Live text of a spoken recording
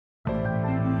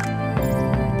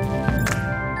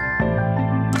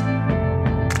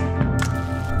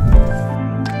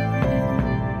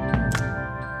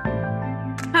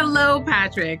Hello,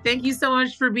 Patrick. Thank you so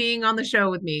much for being on the show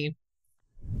with me.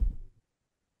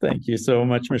 Thank you so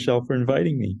much, Michelle, for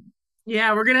inviting me.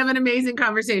 Yeah, we're going to have an amazing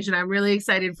conversation. I'm really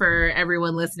excited for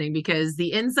everyone listening because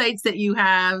the insights that you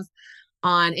have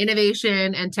on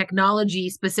innovation and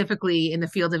technology, specifically in the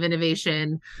field of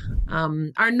innovation,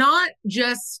 are not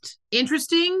just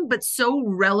interesting, but so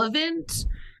relevant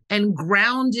and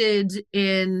grounded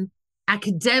in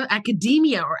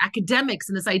academia or academics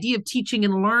and this idea of teaching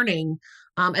and learning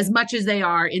as much as they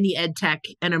are in the ed tech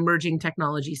and emerging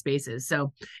technology spaces.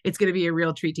 So it's going to be a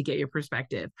real treat to get your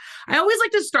perspective. I always like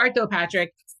to start, though,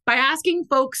 Patrick, by asking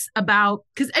folks about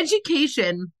because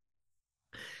education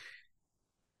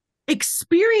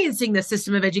experiencing the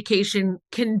system of education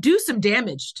can do some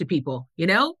damage to people,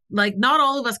 like not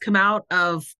all of us come out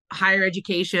of higher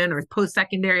education or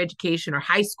post-secondary education or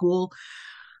high school.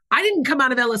 I didn't come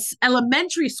out of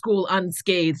elementary school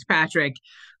unscathed, Patrick.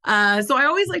 So I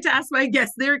always like to ask my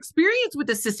guests their experience with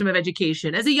the system of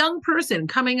education as a young person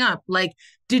coming up. Like,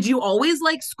 did you always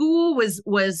like school?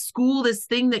 Was school this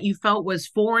thing that you felt was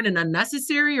foreign and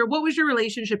unnecessary, or what was your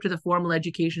relationship to the formal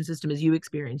education system as you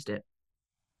experienced it?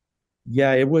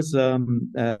 Yeah, it was.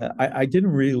 I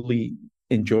didn't really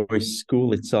enjoy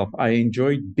school itself. I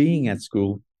enjoyed being at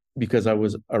school because I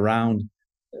was around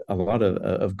a lot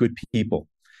of good people.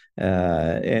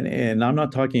 And I'm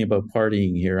not talking about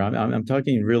partying here. I'm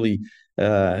talking really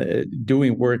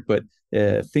doing work, but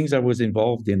things I was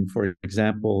involved in. For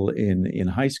example, in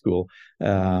high school,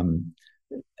 um,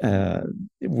 uh,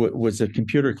 was a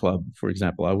computer club, for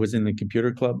example. I was in the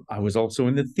computer club. I was also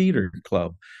in the theater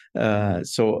club.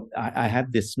 So I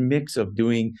had this mix of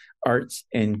doing arts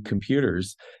and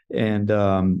computers, and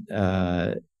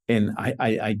I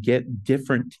get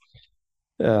different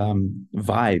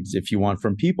vibes, if you want,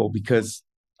 from people because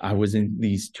I was in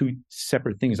these two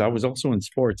separate things. I was also in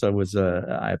sports.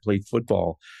 I played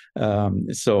football.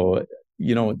 So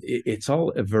it's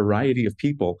all a variety of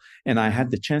people, and I had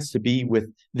the chance to be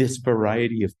with this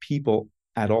variety of people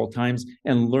at all times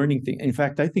and learning things. In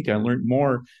fact, I think I learned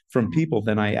more from people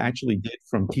than I actually did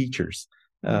from teachers.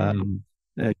 Mm.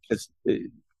 Because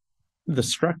the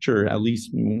structure, at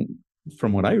least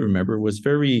from what I remember, was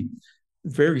very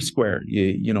square.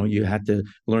 You had to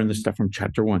learn the stuff from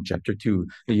chapter one, chapter two.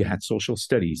 You had social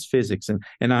studies, physics,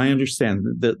 and I understand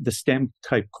the STEM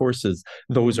type courses.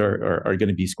 Those are going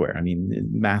to be square. I mean,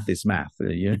 math is math.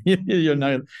 You're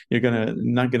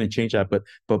not gonna change that.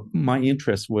 But my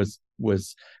interest was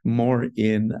more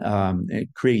in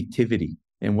creativity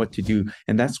and what to do,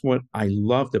 and that's what I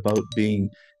loved about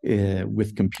being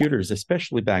with computers,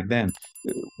 especially back then.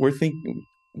 We're thinking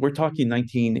we're talking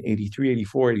 1983,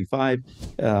 84, 85.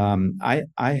 I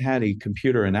had a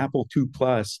computer, an Apple II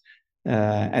Plus,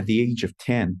 at the age of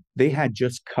 10. They had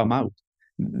just come out.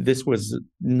 This was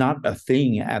not a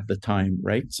thing at the time,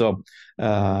 right? So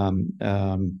I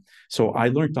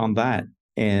learned on that,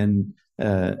 and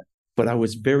but I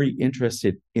was very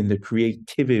interested in the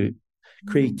creativity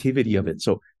of it.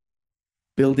 So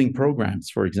building programs,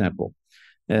 for example.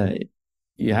 Uh,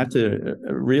 you have to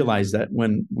realize that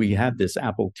when we had this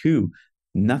Apple II,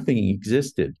 nothing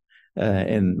existed.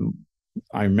 And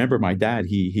I remember my dad,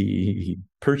 he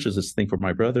purchased this thing for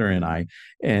my brother and I,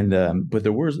 and but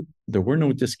there were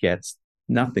no diskettes,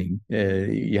 nothing.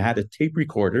 You had a tape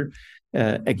recorder,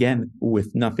 again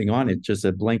with nothing on it, just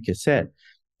a blank cassette.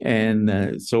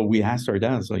 And so we asked our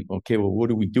dad, it's like, okay, well, what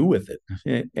do we do with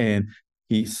it? And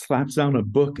he slaps down a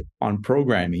book on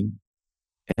programming,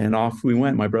 and off we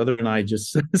went. My brother and I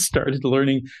just started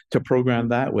learning to program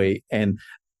that way. And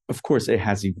of course, it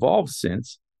has evolved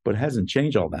since, but it hasn't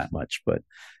changed all that much. But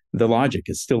the logic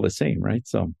is still the same, right?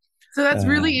 So, So that's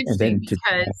really and interesting then to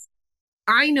because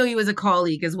I know you as a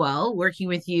colleague as well, working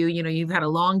with you. You've had a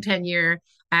long tenure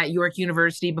at York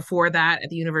University. Before that, at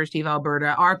the University of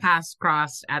Alberta. Our paths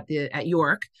crossed at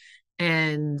York,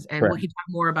 and we correct. can talk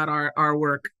more about our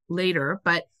work later.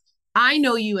 But I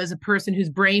know you as a person whose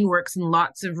brain works in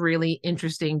lots of really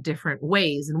interesting different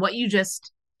ways. And what you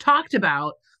just talked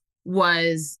about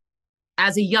was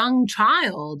as a young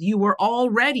child, you were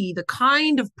already the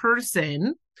kind of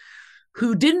person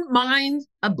who didn't mind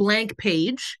a blank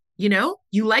page.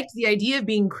 You liked the idea of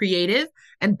being creative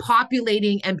and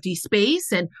populating empty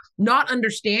space and not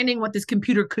understanding what this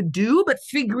computer could do, but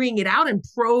figuring it out and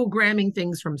programming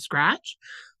things from scratch.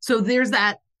 So there's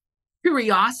that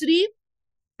curiosity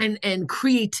and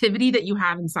creativity that you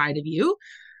have inside of you.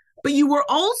 But you were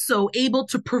also able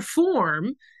to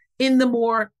perform in the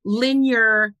more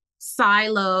linear,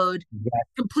 siloed, Yeah,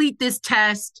 complete this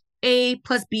test, A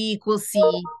plus B equals C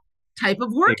type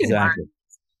of work environment. exactly.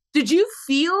 Did you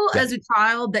feel Yeah. as a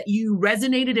child that you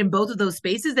resonated in both of those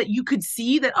spaces, that you could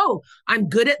see that, oh, I'm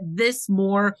good at this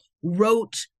more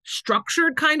rote,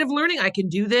 structured kind of learning? I can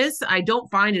do this. I don't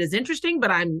find it as interesting,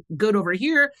 but I'm good over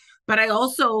here. But I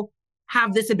also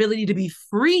have this ability to be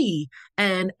free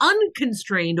and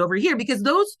unconstrained over here, because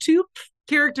those two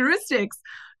characteristics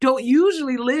don't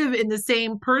usually live in the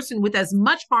same person with as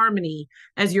much harmony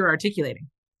as you're articulating.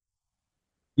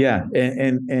 Yeah,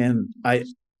 and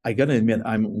I gotta admit,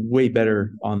 I'm way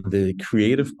better on the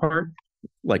creative part.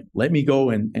 Like, let me go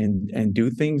and do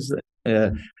things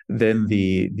uh, than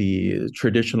the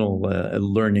traditional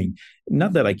learning.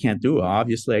 Not that I can't do it.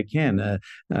 Obviously, I can.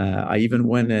 I even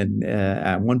went and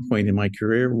at one point in my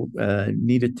career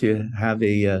needed to have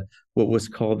a what was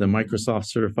called the Microsoft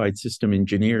Certified System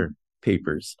Engineer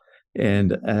papers,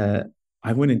 and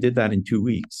I went and did that in 2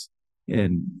 weeks.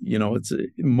 And it's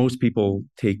most people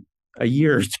take a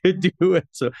year to do it,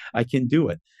 so I can do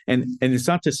it. And it's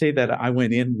not to say that I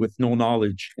went in with no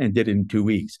knowledge and did it in 2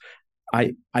 weeks.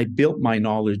 I built my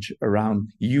knowledge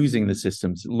around using the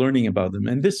systems, learning about them.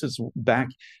 And this is back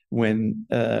when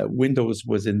Windows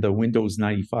was in the Windows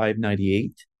 95,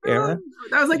 98 Oh, era.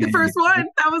 that was like the And first one.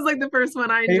 That was like the first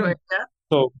one I yeah, enjoyed. Yeah.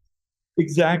 so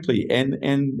exactly. And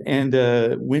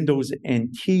Windows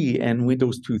NT and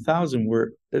Windows 2000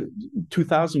 were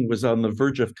 2000 was on the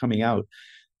verge of coming out.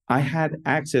 I had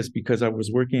access because I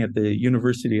was working at the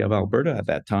University of Alberta at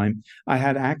that time. I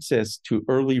had access to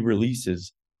early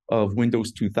releases of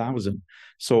Windows 2000.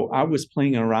 So I was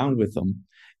playing around with them.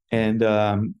 And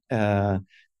all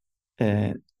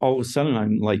of a sudden,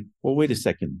 I'm like, well, wait a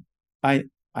second. I,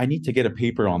 I need to get a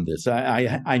paper on this.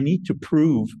 I need to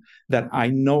prove that I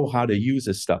know how to use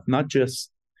this stuff, not just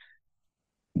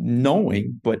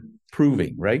knowing, but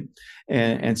proving, right?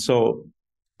 And so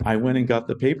I went and got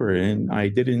the paper and I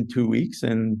did it in 2 weeks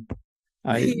and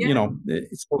Yeah.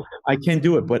 so I can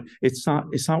do it, but it's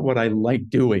not what I like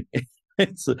doing.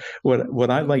 It's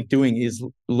what I like doing is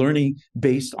learning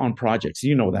based on projects.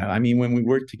 You know that. I mean, when we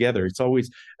work together, it's always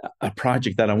a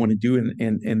project that I want to do,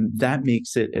 and that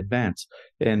makes it advance.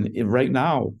 And right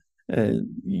now,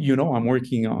 I'm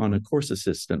working on a course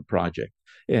assistant project,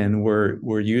 and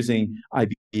we're using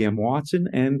IBM Watson,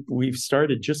 and we've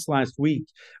started just last week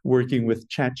working with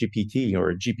ChatGPT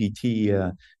or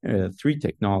GPT-3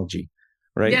 technology,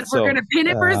 right? Yes, we're going So to pin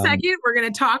it for a second. We're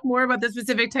going to talk more about the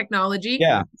specific technology.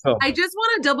 yeah, so I just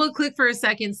want to double click for a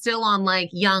second still on like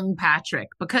young Patrick,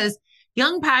 because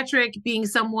young Patrick being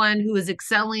someone who is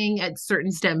excelling at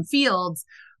certain STEM fields,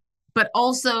 but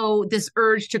also this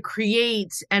urge to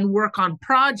create and work on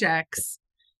projects,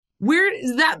 where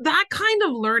is that kind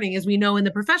of learning, as we know in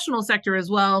the professional sector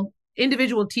as well,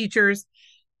 individual teachers,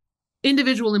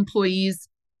 individual employees,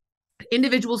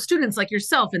 individual students like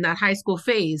yourself in that high school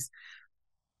phase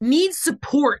need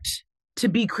support to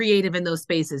be creative in those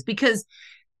spaces, because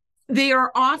they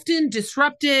are often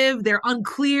disruptive, they're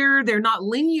unclear, they're not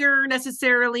linear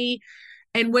necessarily.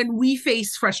 And when we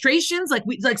face frustrations,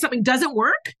 like something doesn't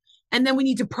work, and then we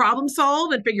need to problem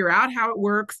solve and figure out how it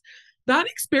works, that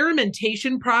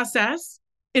experimentation process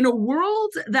in a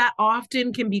world that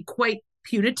often can be quite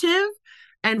punitive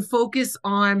and focus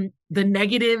on the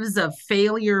negatives of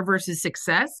failure versus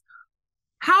success.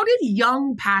 How did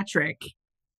young Patrick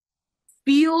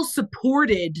feel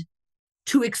supported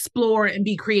to explore and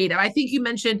be creative? I think you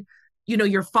mentioned,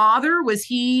 your father, was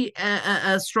he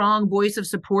a strong voice of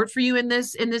support for you in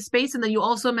this space? And then you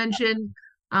also mentioned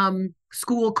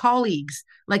school colleagues,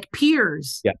 like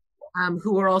peers, yeah,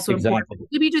 who are also important. exactly.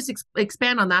 Maybe just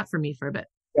expand on that for me for a bit.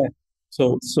 Yeah.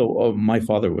 So my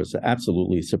father was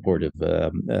absolutely supportive.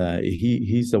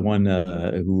 He's the one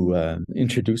who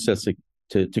introduced us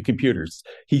to computers.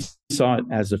 He saw it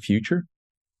as a future,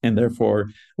 and therefore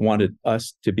wanted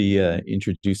us to be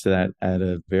introduced to that at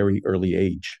a very early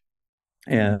age.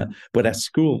 But at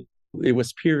school, it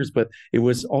was peers, but it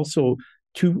was also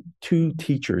two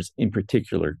teachers in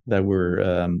particular that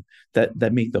were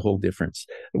that made the whole difference.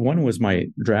 One was my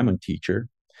drama teacher,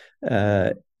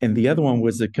 and the other one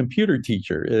was a computer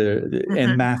teacher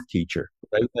and math teacher,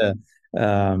 right?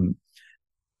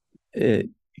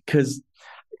 Because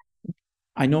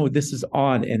I know this is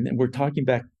odd, and we're talking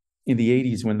back in the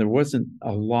 80s when there wasn't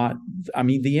a lot. I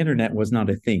mean, the internet was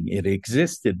not a thing. It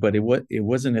existed, but it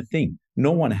wasn't a thing.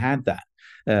 No one had that.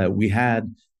 We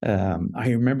had. I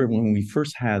remember when we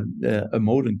first had a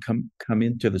modem come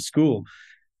into the school.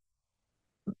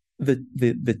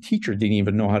 The teacher didn't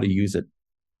even know how to use it,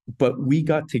 but we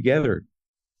got together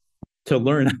to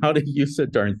learn how to use the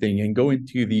darn thing and go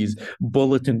into these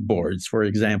bulletin boards, for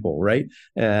example, right?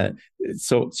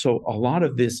 So a lot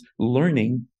of this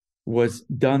learning was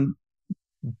done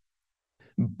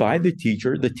by the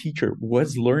teacher. The teacher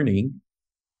was learning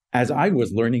as I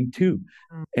was learning too.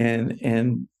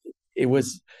 And it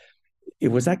was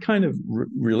that kind of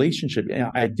relationship.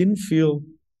 I didn't feel,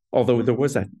 although there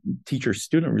was that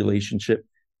teacher-student relationship,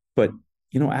 but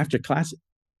after class,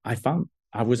 I found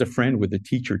I was a friend with the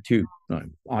teacher too.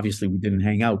 Obviously, we didn't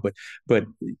hang out, but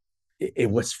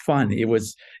it was fun. It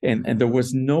was, and there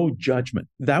was no judgment.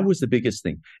 That was the biggest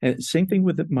thing. And same thing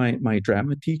with my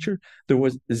drama teacher. There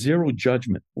was zero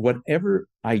judgment. Whatever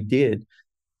I did,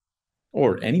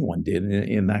 or anyone did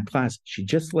in that class, she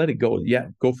just let it go. Yeah,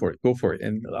 go for it,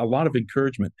 and a lot of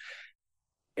encouragement.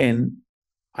 And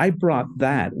I brought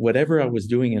that, whatever I was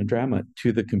doing in drama,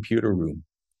 to the computer room,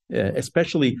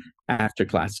 especially after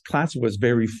class. Class was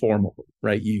very formal,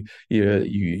 right?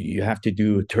 You have to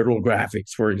do turtle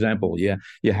graphics, for example. Yeah,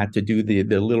 you had to do the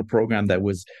little program that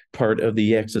was part of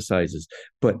the exercises.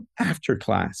 But after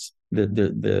class,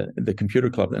 the computer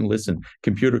club, and listen,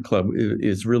 computer club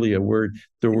is really a word.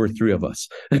 There were three of us.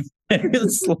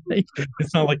 It's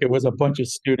not like it was a bunch of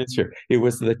students here. It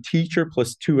was the teacher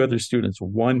plus two other students,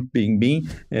 one being me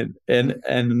and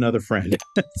another friend.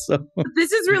 So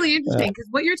this is really interesting, because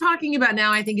what you're talking about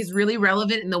now, I think, is really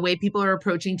relevant in the way people are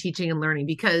approaching teaching and learning,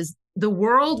 because the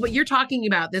world, what you're talking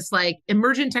about, this like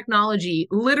emergent technology,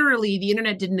 literally the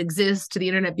internet didn't exist to the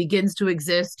internet begins to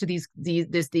exist to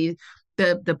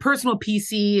the personal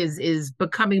PC is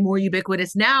becoming more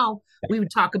ubiquitous. Now we would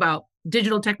talk about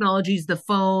digital technologies, the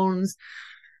phones.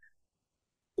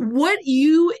 What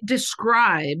you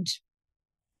described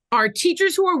are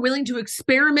teachers who are willing to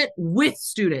experiment with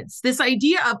students. This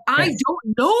idea of, I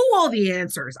don't know all the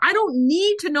answers. I don't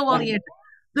need to know all the answers.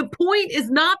 The point is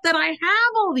not that I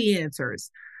have all the answers.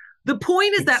 The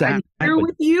point is that I'm here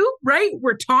with you, right?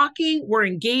 We're talking, we're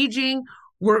engaging,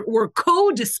 we're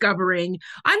co-discovering.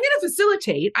 I'm going to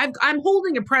facilitate. I'm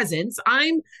holding a presence.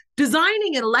 I'm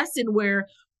designing a lesson where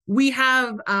we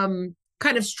have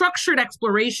kind of structured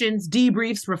explorations,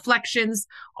 debriefs, reflections,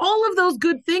 all of those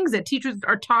good things that teachers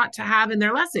are taught to have in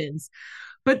their lessons.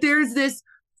 But there's this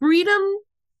freedom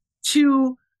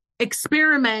to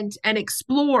experiment and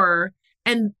explore,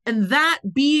 and that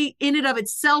be in and of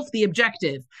itself the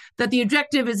objective. That the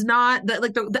objective is not that,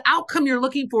 like, the outcome you're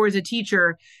looking for as a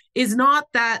teacher is not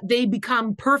that they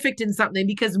become perfect in something,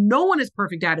 because no one is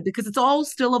perfect at it, because it's all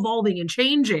still evolving and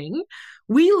changing.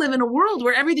 We live in a world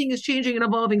where everything is changing and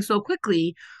evolving so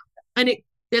quickly. And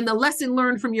the lesson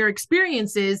learned from your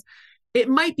experiences, it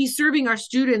might be serving our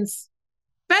students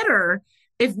better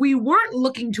if we weren't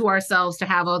looking to ourselves to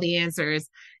have all the answers,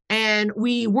 and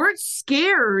we weren't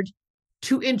scared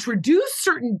to introduce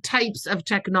certain types of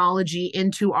technology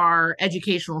into our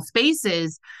educational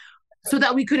spaces, so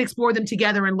that we could explore them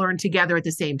together and learn together at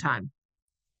the same time.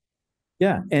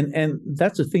 Yeah, and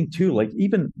that's the thing too. Like,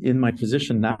 even in my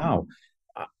position now,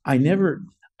 I never,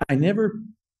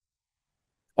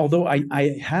 although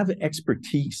I have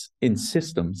expertise in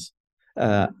systems,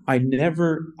 I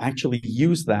never actually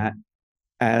use that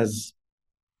as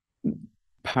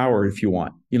power, if you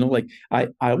want. Like, I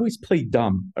always play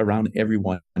dumb around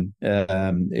everyone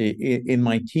in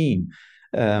my team,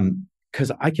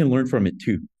 because I can learn from it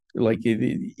too. Like,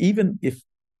 even if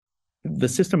the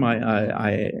system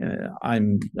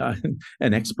I'm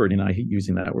an expert in, I hate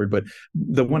using that word, but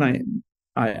the one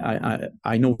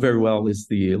I know very well is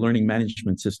the learning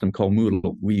management system called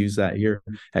Moodle. We use that here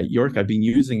at York. I've been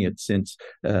using it since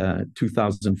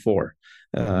 2004,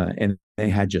 and they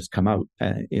had just come out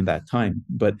in that time.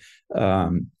 But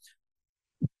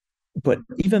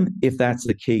even if that's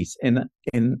the case, and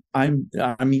I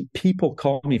mean, people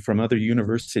call me from other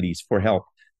universities for help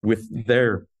with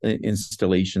their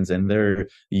installations and their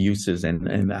uses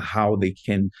and how they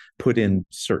can put in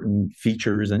certain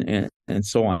features and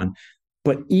so on.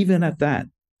 But even at that,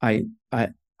 I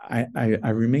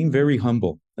remain very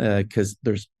humble, because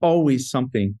there's always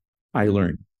something I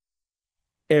learn.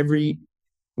 Every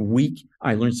week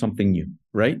I learn something new,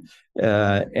 right?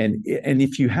 And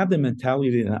if you have the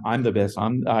mentality that I'm the best,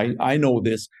 I know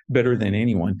this better than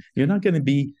anyone, you're not going to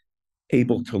be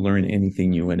able to learn anything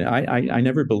new. And I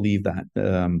never believe that.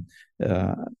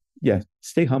 Yeah,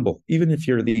 stay humble. Even if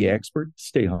you're the expert,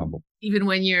 stay humble. Even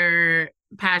when you're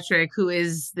Patrick, who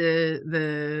is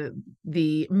the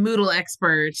Moodle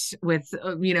expert with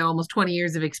almost 20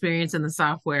 years of experience in the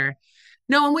software.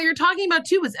 No, and what you're talking about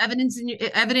too was evident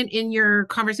in your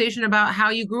conversation about how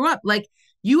you grew up. Like,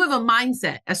 you have a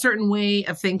mindset, a certain way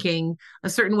of thinking, a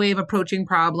certain way of approaching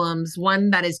problems, one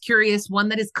that is curious, one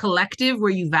that is collective, where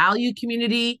you value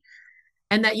community,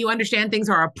 and that you understand things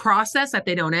are a process, that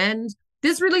they don't end.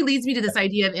 This really leads me to this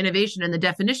idea of innovation and the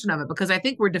definition of it, because I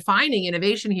think we're defining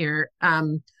innovation here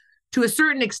to a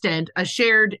certain extent, a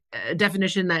shared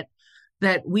definition that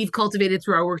we've cultivated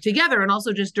through our work together, and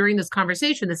also just during this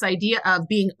conversation, this idea of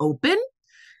being open,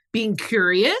 being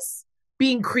curious,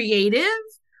 being creative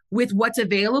with what's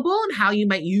available and how you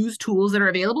might use tools that are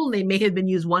available. And they may have been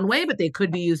used one way, but they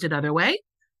could be used another way.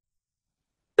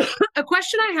 A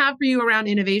question I have for you around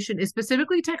innovation is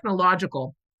specifically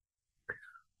technological.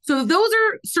 So those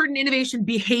are certain innovation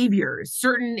behaviors,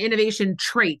 certain innovation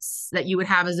traits that you would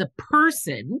have as a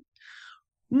person.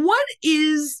 What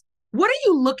are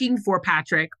you looking for,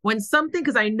 Patrick, when something,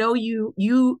 because I know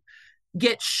you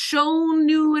get shown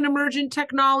new and emergent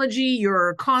technology,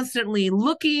 you're constantly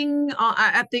looking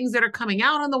at things that are coming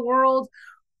out in the world.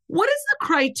 What is the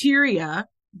criteria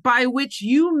by which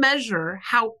you measure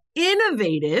how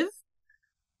innovative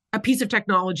a piece of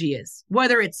technology is,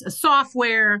 whether it's a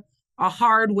software, a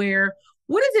hardware?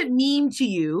 What does it mean to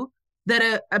you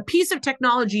that a piece of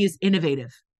technology is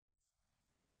innovative?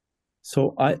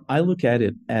 So I look at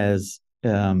it as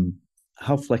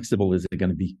how flexible is it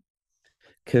going to be?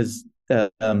 Because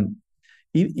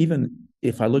even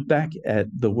if I look back at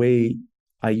the way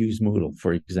I use Moodle,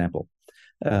 for example,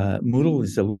 Moodle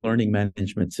is a learning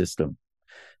management system.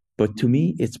 But to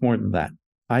me, it's more than that.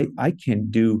 I can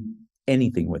do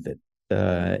anything with it.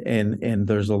 And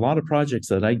there's a lot of projects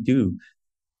that I do.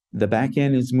 The back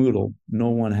end is Moodle. No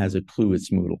one has a clue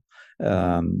it's Moodle.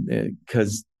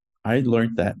 Because I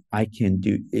learned that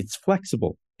it's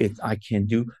flexible. I can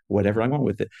do whatever I want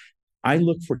with it. I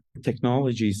look for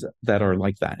technologies that are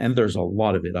like that, and there's a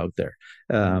lot of it out there.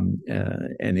 And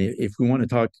if we want to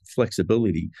talk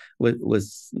flexibility,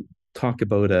 let's talk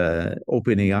about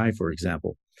OpenAI, for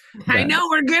example. I know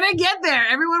we're gonna get there.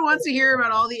 Everyone wants to hear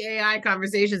about all the AI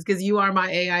conversations because you are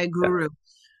my AI guru.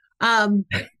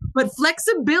 But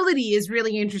flexibility is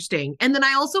really interesting. And then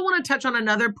I also want to touch on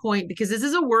another point, because this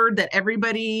is a word that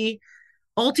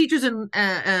all teachers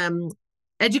and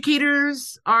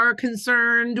educators are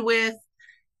concerned with.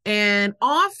 And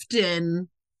often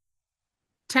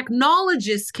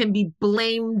technologists can be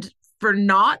blamed for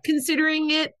not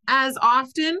considering it as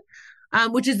often,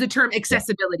 which is the term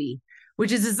accessibility,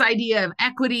 which is this idea of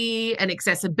equity and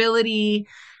accessibility.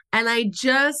 And I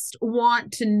just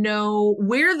want to know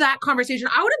where that conversation,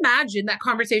 I would imagine that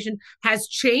conversation has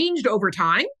changed over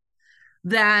time,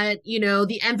 that,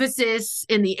 the emphasis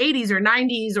in the 80s or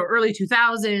 90s or early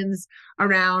 2000s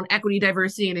around equity,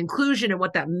 diversity, and inclusion and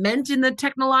what that meant in the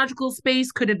technological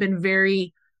space could have been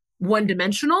very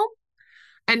one-dimensional.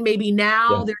 And maybe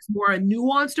now there's more a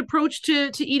nuanced approach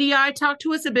to EDI. Talk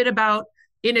to us a bit about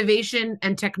innovation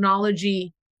and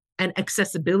technology and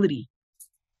accessibility.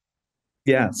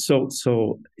 Yeah,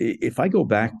 so if I go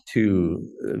back to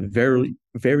very,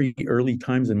 very early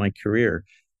times in my career,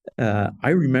 I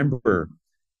remember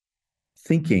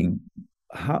thinking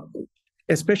how,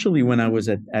 especially when I was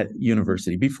at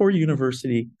university, before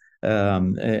university,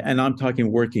 and I'm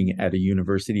talking working at a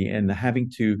university and having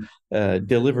to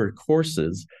deliver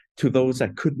courses to those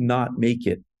that could not make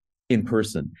it in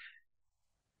person.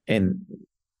 And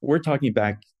we're talking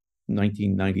back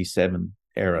 1997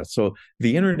 era. So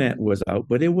the internet was out,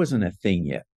 but it wasn't a thing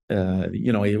yet.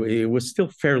 It was still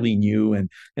fairly new, and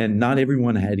not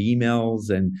everyone had emails,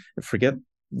 and forget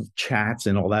chats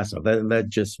and all that stuff. That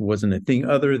just wasn't a thing,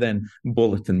 other than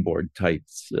bulletin board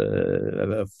types,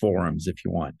 forums, if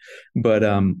you want. But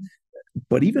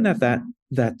even at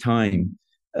that time,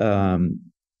 there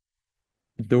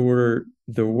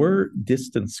were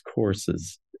distance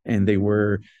courses, and they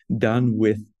were done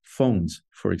with phones,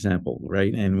 for example,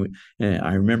 right? And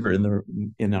I remember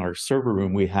in our server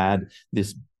room we had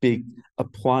this big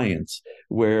appliance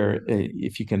where,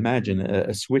 if you can imagine,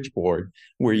 a switchboard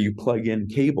where you plug in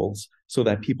cables so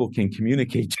that people can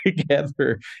communicate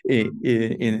together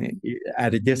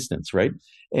at a distance, right?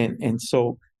 And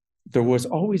so there was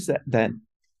always that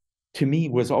to me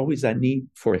was always that need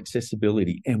for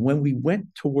accessibility. And when we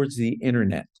went towards the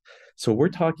internet, so we're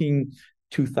talking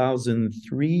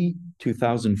 2003,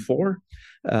 2004.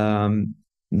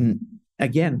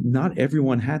 Again, not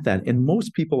everyone had that, and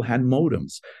most people had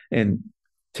modems. And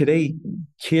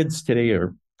kids today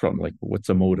are from like, what's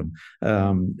a modem?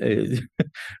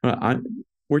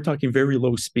 We're talking very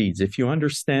low speeds. If you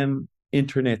understand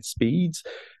internet speeds,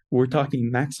 we're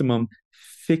talking maximum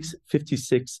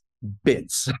 56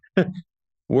 bits.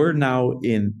 We're now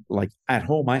in, like, at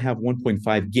home, I have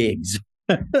 1.5 gigs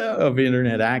of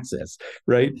internet access,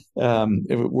 right?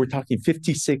 We're talking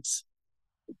 56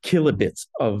 kilobits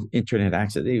of internet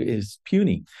access. It is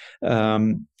puny.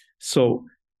 So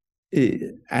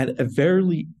at a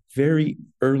very, very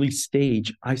early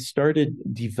stage, I started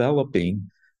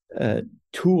developing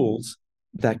tools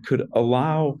that could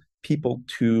allow people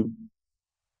to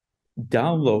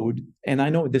download, and I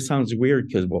know this sounds weird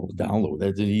because, well,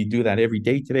 download, you do that every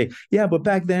day today. Yeah, but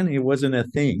back then it wasn't a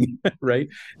thing, right?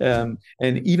 And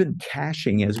even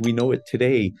caching as we know it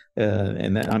today,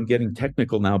 and I'm getting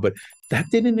technical now, but that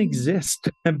didn't exist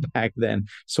back then.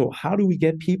 So how do we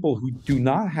get people who do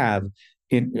not have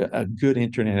a good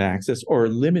internet access or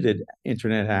limited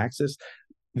internet access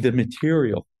the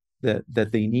material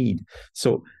that they need?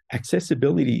 So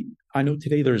accessibility, I know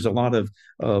today there's a lot of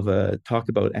talk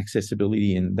about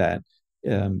accessibility in that,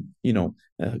 colorblind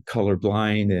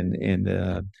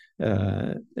and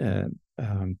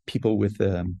people with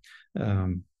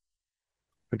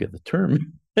forget the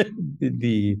term,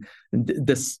 the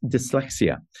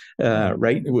dyslexia,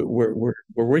 right? We're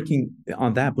working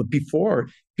on that, but before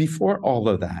all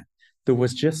of that, there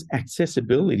was just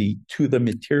accessibility to the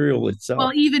material itself.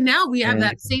 Well, even now we have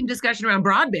that same discussion around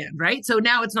broadband, right? So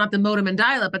now it's not the modem and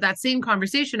dial-up, but that same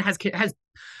conversation has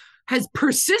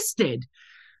persisted.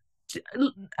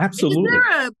 Absolutely.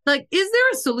 Is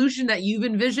there a solution that you've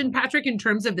envisioned, Patrick, in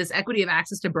terms of this equity of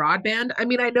access to broadband? I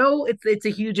mean, I know it's a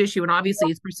huge issue, and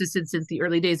obviously it's persisted since the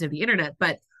early days of the internet,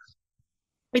 but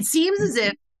it seems as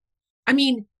if, I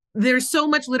mean, there's so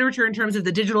much literature in terms of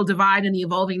the digital divide and the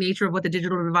evolving nature of what the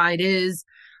digital divide is.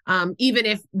 Even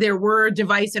if there were a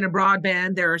device and a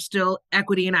broadband, there are still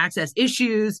equity and access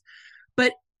issues.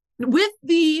 But with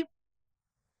the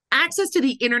access to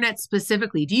the internet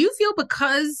specifically, do you feel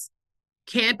because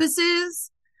campuses,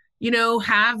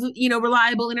 have,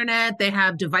 reliable internet, they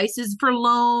have devices for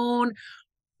loan,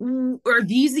 are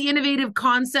these the innovative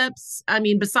concepts? I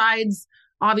mean, besides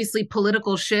obviously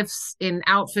political shifts in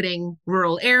outfitting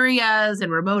rural areas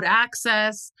and remote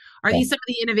access, are these some of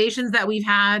the innovations that we've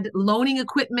had, loaning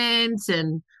equipment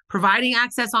and providing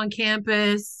access on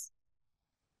campus?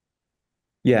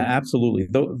 Yeah, absolutely.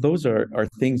 Those are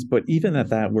things, but even at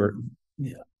that,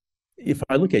 if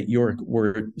I look at York,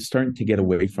 we're starting to get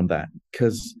away from that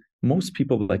because most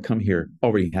people that come here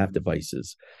already have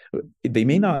devices. They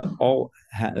may not all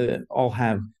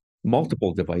have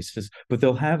multiple devices, but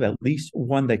they'll have at least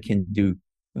one that can do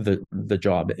the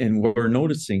job. And we're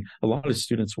noticing a lot of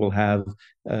students will have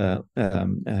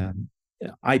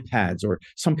iPads or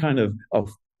some kind of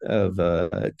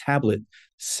tablet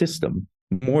system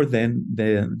more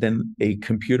than a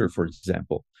computer, for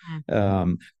example.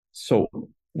 So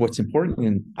what's important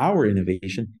in our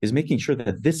innovation is making sure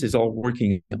that this is all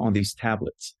working on these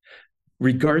tablets,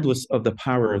 regardless of the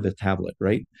power of the tablet,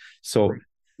 right? So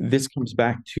this comes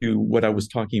back to what I was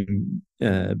talking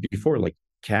before, like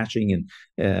caching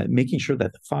and making sure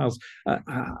that the files,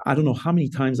 I don't know how many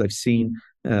times I've seen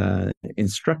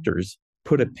instructors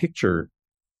put a picture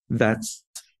that's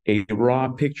a raw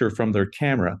picture from their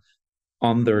camera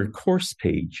on their course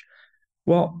page.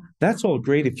 Well, that's all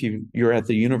great if you're at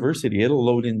the university. It'll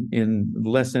load in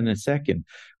less than a second.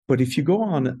 But if you go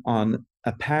on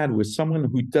a pad with someone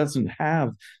who doesn't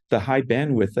have the high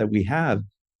bandwidth that we have,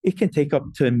 it can take up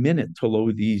to a minute to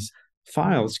load these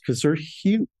files because they're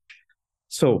huge.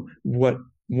 So one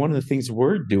of the things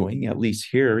we're doing, at least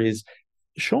here, is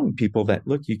showing people that,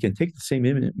 look, you can take the same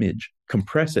image,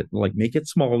 compress it, like make it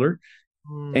smaller,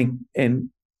 and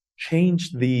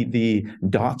change the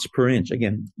dots per inch.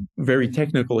 Again, very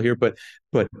technical here, but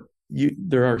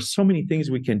there are so many things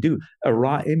we can do. A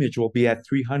raw image will be at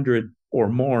 300 or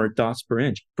more dots per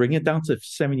inch. Bring it down to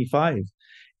 75.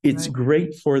 It's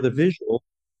great for the visual.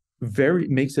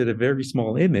 Makes it a very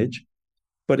small image,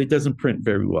 but it doesn't print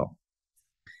very well.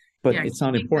 But it's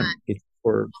not important. It's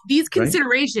for these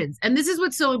considerations, right? And this is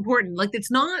what's so important. Like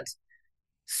it's not,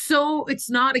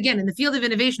 again, in the field of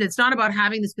innovation, it's not about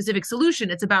having the specific solution.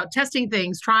 It's about testing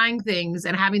things, trying things,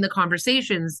 and having the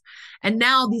conversations. And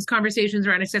now these conversations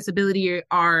around accessibility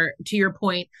are, to your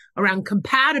point, around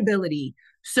compatibility.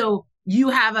 So you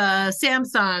have a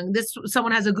Samsung,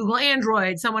 someone has a Google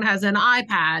Android, someone has an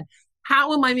iPad.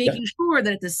 How am I making sure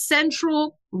that it's a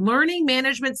central learning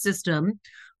management system?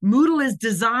 Moodle is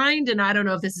designed, and I don't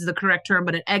know if this is the correct term,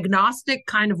 but an agnostic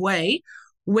kind of way,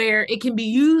 where it can be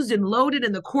used and loaded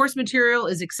and the course material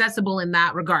is accessible in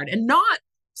that regard, and not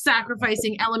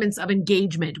sacrificing elements of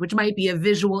engagement, which might be a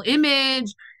visual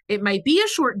image, it might be a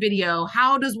short video.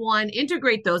 How does one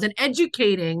integrate those? And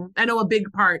educating, I know a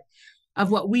big part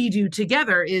of what we do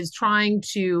together is trying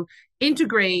to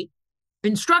integrate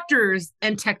instructors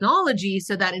and technology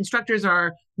so that instructors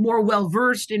are more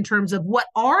well-versed in terms of what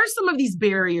are some of these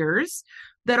barriers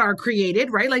that are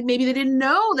created, right? Like maybe they didn't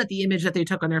know that the image that they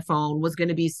took on their phone was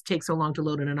going to take so long to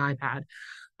load in an iPad.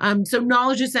 So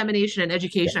knowledge dissemination and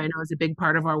education, I know, is a big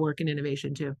part of our work in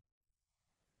innovation too.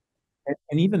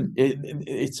 And even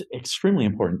it's extremely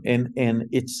important, and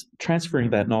it's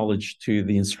transferring that knowledge to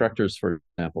the instructors, for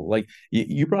example. Like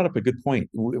you brought up a good point.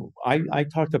 I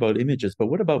talked about images, but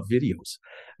what about videos?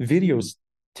 Videos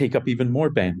take up even more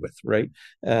bandwidth, right?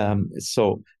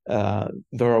 So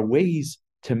there are ways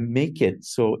to make it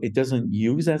so it doesn't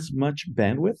use as much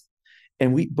bandwidth,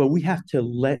 and we have to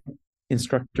let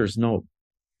instructors know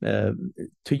uh,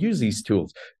 to use these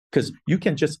tools, because you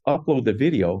can just upload the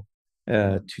video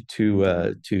to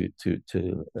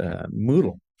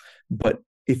Moodle, but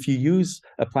if you use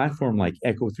a platform like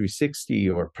Echo 360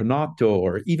 or Panopto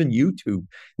or even YouTube,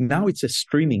 now it's a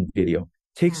streaming video.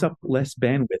 Takes up less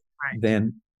bandwidth Right.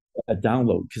 than a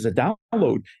download, because a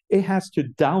download, it has to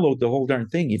download the whole darn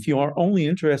thing. If you are only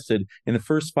interested in the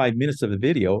first 5 minutes of the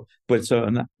video, but it's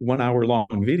a 1 hour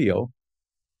long video,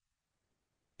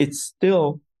 it's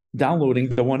still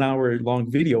downloading the 1 hour long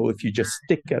video if you just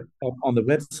stick it up on the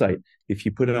website. If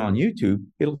you put it on YouTube,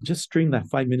 it'll just stream that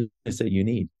 5 minutes that you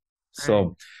need. Right.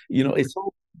 So, it's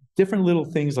all different little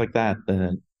things like that.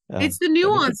 It's the That make it.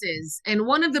 nuances. And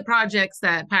one of the projects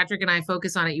that Patrick and I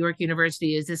focus on at York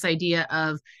University is this idea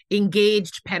of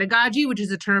engaged pedagogy, which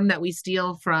is a term that we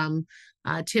steal from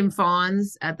Tim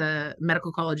Fawns at the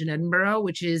Medical College in Edinburgh,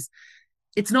 which is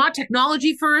it's not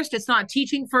technology first, it's not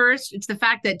teaching first. It's the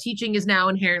fact that teaching is now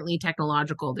inherently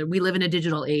technological, that we live in a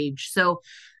digital age. So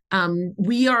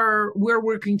we're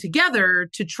working together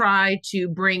to try to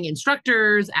bring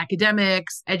instructors,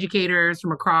 academics, educators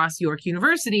from across York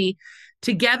University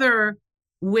together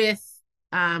with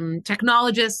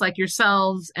technologists like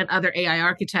yourselves and other AI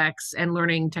architects and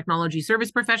learning technology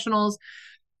service professionals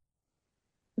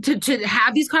to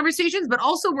have these conversations, but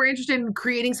also we're interested in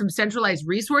creating some centralized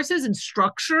resources and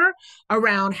structure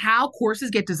around how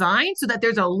courses get designed so that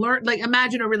there's like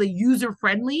imagine a really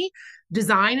user-friendly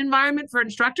design environment for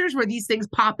instructors where these things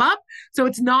pop up. So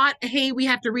it's not, hey, we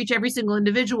have to reach every single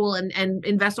individual and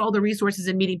invest all the resources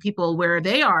in meeting people where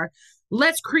they are.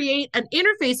 Let's create an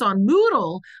interface on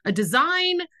Moodle, a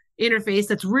design interface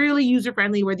that's really user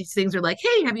friendly, where these things are like,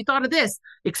 hey, have you thought of this?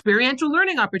 Experiential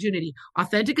learning opportunity,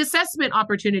 authentic assessment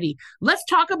opportunity. Let's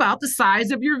talk about the size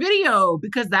of your video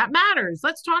because that matters.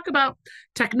 Let's talk about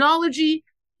technology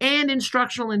and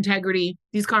instructional integrity,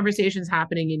 these conversations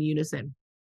happening in unison.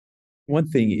 One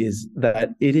thing is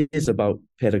that it is about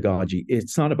pedagogy.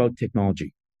 It's not about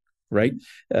technology, right?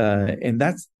 And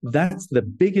that's the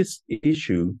biggest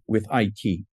issue with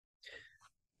IT.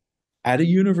 At a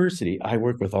university, I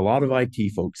work with a lot of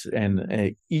IT folks,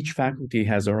 and each faculty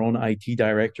has their own IT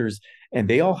directors, and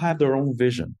they all have their own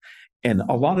vision. And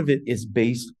a lot of it is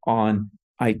based on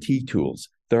IT tools.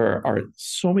 There are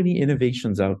so many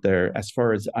innovations out there as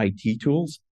far as IT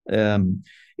tools.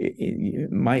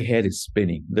 My head is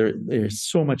spinning. There's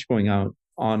so much going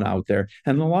on out there,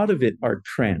 and a lot of it are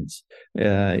trends.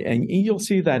 And you'll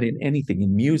see that in anything,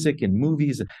 in music, in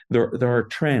movies. There are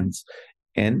trends,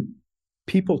 and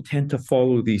people tend to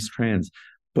follow these trends.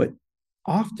 But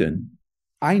often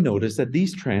I notice that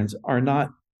these trends are not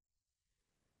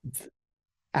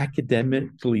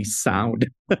academically sound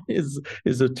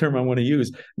is a term I want to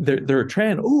use. They're a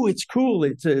trend. Oh, it's cool.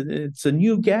 It's a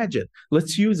new gadget.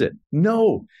 Let's use it.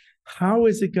 No, how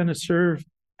is it going to serve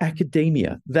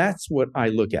academia? That's what I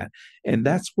look at. And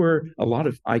that's where a lot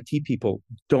of IT people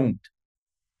don't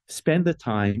spend the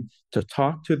time to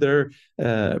talk to their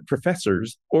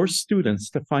professors or students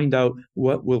to find out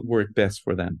what will work best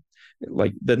for them.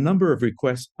 Like the number of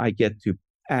requests I get to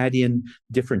add in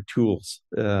different tools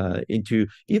into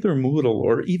either Moodle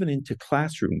or even into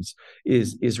classrooms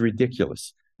is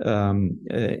ridiculous. And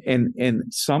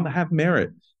some have merit,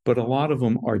 but a lot of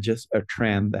them are just a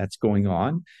trend that's going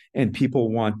on, and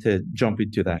people want to jump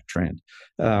into that trend.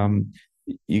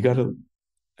 You got to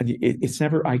It's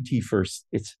never IT first.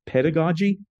 It's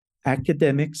pedagogy,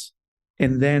 academics,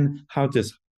 and then how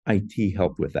does IT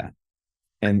help with that?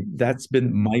 And that's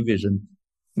been my vision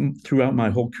throughout my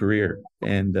whole career.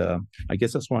 And I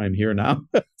guess that's why I'm here now.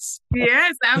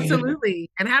 Yes, absolutely.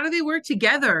 And how do they work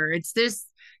together? It's this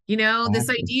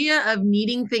idea of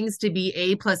needing things to be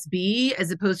A plus B as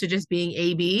opposed to just being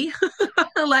AB.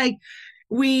 Like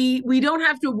we don't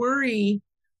have to worry.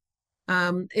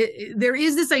 There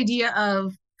is this idea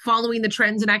of following the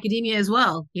trends in academia as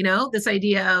well. This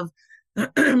idea of,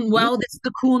 well, this is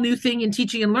the cool new thing in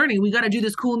teaching and learning. We got to do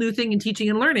this cool new thing in teaching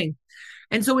and learning.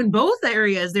 And so in both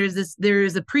areas,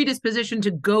 there's a predisposition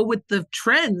to go with the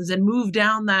trends and move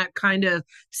down that kind of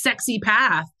sexy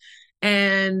path.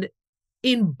 And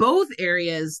in both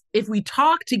areas, if we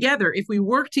talk together, if we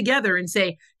work together and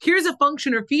say, here's a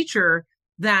function or feature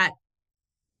that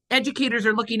educators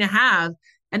are looking to have,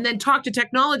 and then talk to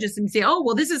technologists and say, oh,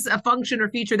 well, this is a function or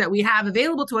feature that we have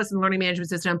available to us in the learning management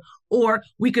system, or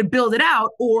we could build it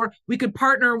out, or we could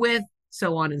partner with,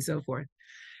 so on and so forth.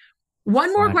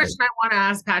 One more question I want to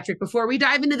ask, Patrick, before we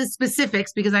dive into the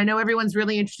specifics, because I know everyone's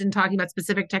really interested in talking about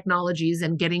specific technologies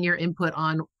and getting your input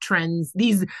on trends,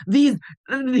 these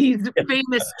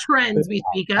famous trends we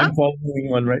speak of. I'm following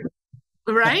one, right?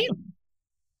 Right?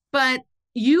 But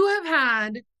you have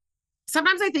had,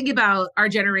 sometimes I think about our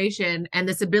generation and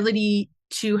this ability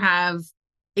to have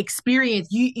experience.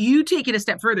 You take it a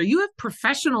step further. You have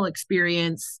professional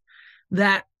experience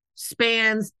that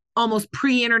spans almost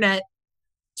pre-internet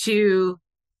to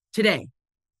today.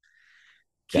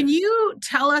 Can you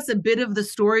tell us a bit of the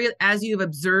story as you've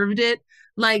observed it?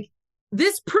 Like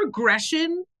this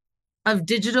progression of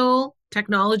digital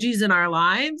technologies in our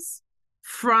lives,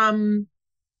 from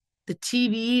the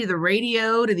TV, the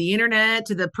radio, to the internet,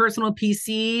 to the personal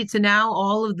PC, to now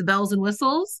all of the bells and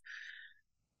whistles.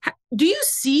 Do you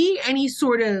see any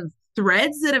sort of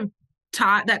threads that have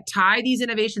tie these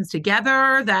innovations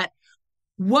together? That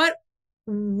what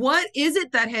is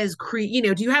it that has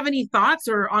created, do you have any thoughts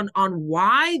or on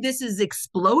why this has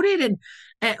exploded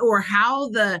and or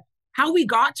how we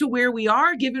got to where we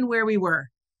are given where we were?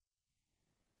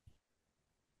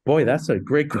 Boy, that's a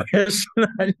great question.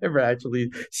 I never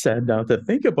actually sat down to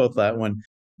think about that one.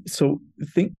 So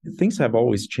things have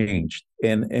always changed,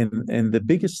 and the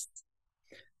biggest,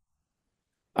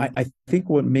 I think,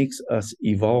 what makes us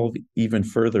evolve even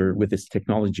further with this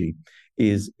technology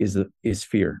is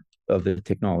fear of the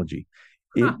technology.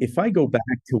 Huh. If I go back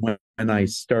to when I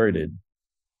started,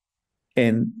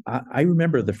 and I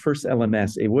remember the first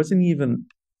LMS, it wasn't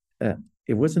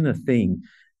a thing.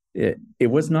 It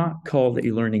was not called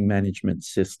a learning management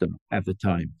system at the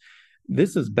time.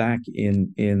 This is back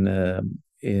in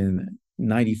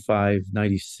 95,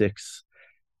 96.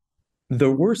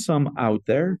 There were some out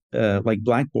there, like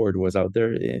Blackboard was out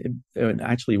there. And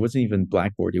actually, it wasn't even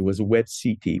Blackboard. It was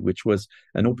WebCT, which was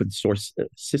an open source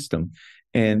system.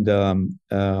 And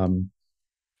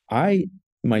I,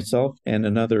 myself, and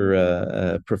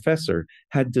another professor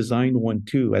had designed one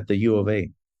too at the U of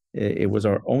A. It was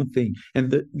our own thing.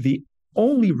 And the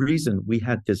only reason we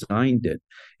had designed it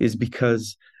is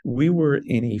because we were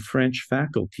in a French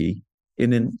faculty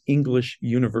in an English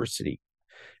university.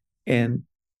 And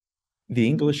the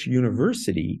English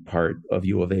university part of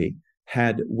U of A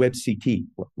had WebCT,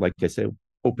 like I said,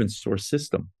 open source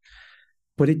system,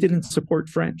 but it didn't support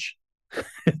French.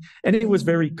 And it was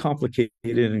very complicated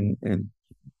and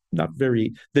not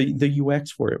very, the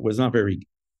UX for it was not very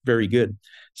good.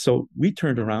 So we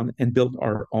turned around and built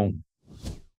our own.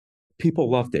 People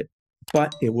loved it,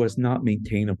 but it was not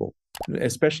maintainable,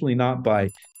 especially not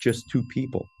by just two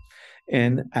people.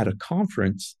 And at a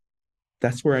conference,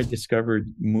 that's where I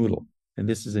discovered Moodle. And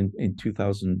this is in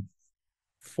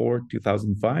 2004,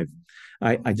 2005.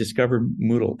 I discovered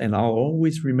Moodle, and I'll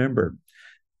always remember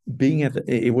being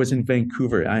it was in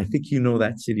Vancouver. I think you know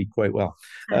that city quite well.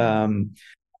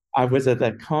 I was at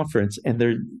that conference, and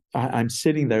I'm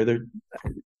sitting there. They're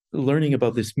learning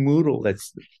about this Moodle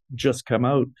that's just come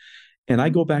out, and I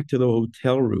go back to the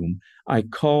hotel room. I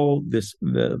call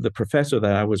the professor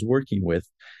that I was working with,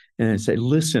 and I say,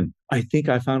 "Listen, I think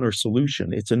I found our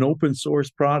solution. It's an open source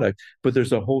product, but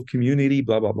there's a whole community,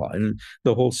 blah blah blah, and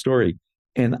the whole story."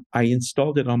 And I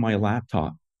installed it on my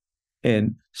laptop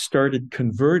and started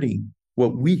converting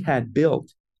what we had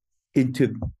built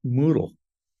into Moodle.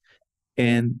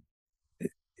 And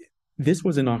this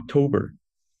was in October,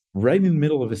 right in the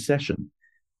middle of a session.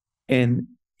 And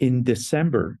in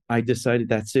December, I decided,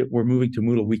 that's it, we're moving to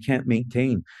Moodle. We can't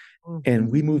maintain.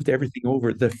 And we moved everything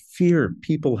over. The fear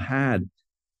people had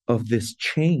of this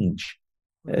change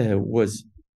was,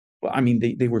 I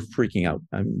mean, they were freaking out.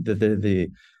 I mean,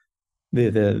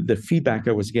 the feedback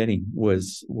I was getting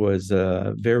was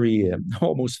very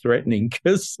almost threatening,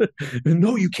 because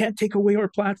no, you can't take away our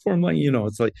platform. Like,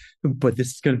 it's like, but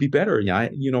this is going to be better. Yeah,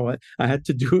 I had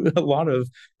to do a lot of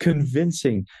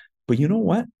convincing, but you know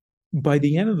what? By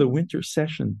the end of the winter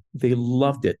session, they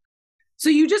loved it. So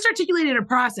you just articulated a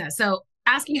process. So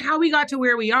asking how we got to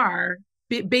where we are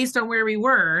based on where we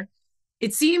were,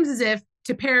 it seems as if,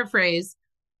 to paraphrase,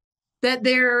 that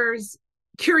there's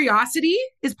curiosity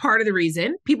is part of the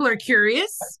reason. People are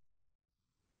curious.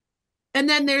 And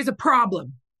then there's a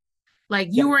problem. Like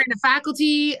you were in a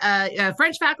faculty, a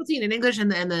French faculty and an English,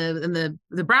 and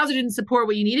the browser didn't support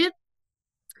what you needed.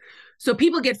 So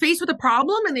people get faced with a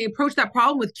problem and they approach that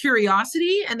problem with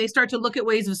curiosity, and they start to look at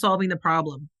ways of solving the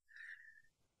problem.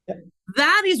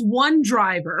 That is one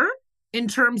driver in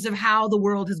terms of how the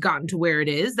world has gotten to where it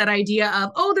is. That idea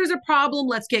of, oh, there's a problem,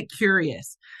 let's get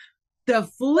curious. the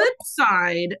flip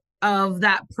side of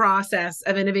that process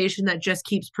of innovation that just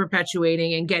keeps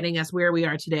perpetuating and getting us where we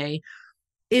are today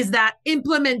is that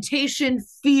implementation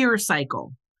fear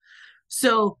cycle.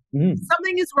 So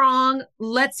something is wrong.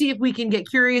 Let's see if we can get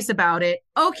curious about it.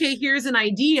 Okay, here's an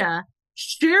idea.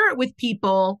 Share it with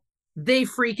people. They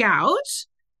freak out,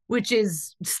 which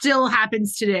is still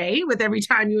happens today with every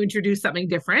time you introduce something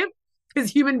different, because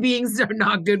human beings are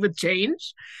not good with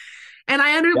change. And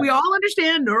we all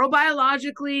understand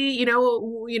neurobiologically,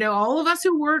 all of us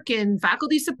who work in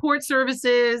faculty support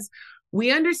services,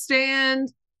 we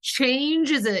understand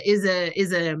change is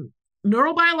a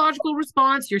neurobiological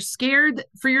response. You're scared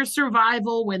for your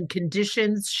survival when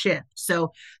conditions shift.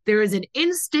 So there is an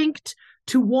instinct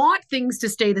to want things to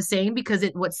stay the same because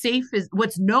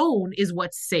what's known is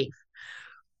what's safe.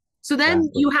 So then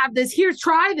you have this, here,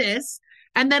 try this.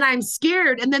 And then I'm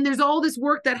scared. And then there's all this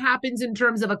work that happens in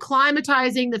terms of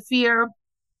acclimatizing the fear,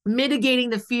 mitigating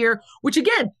the fear, which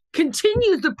again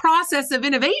continues the process of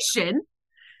innovation.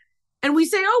 And we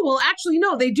say, oh, well, actually,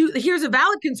 no, they do. Here's a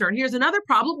valid concern. Here's another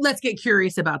problem. Let's get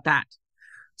curious about that.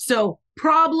 So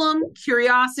problem,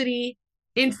 curiosity,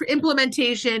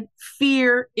 implementation,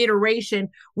 fear, iteration.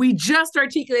 We just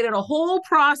articulated a whole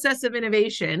process of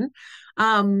innovation,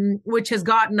 which has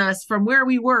gotten us from where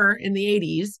we were in the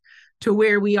 80s to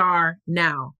where we are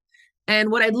now.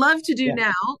 And what I'd love to do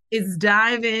now is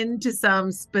dive into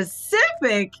some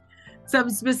specifics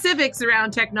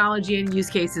around technology and use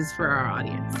cases for our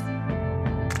audience.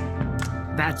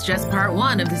 That's just part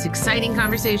one of this exciting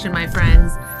conversation, my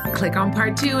friends. Click on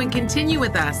part two and continue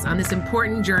with us on this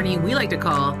important journey we like to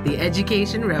call the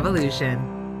education revolution.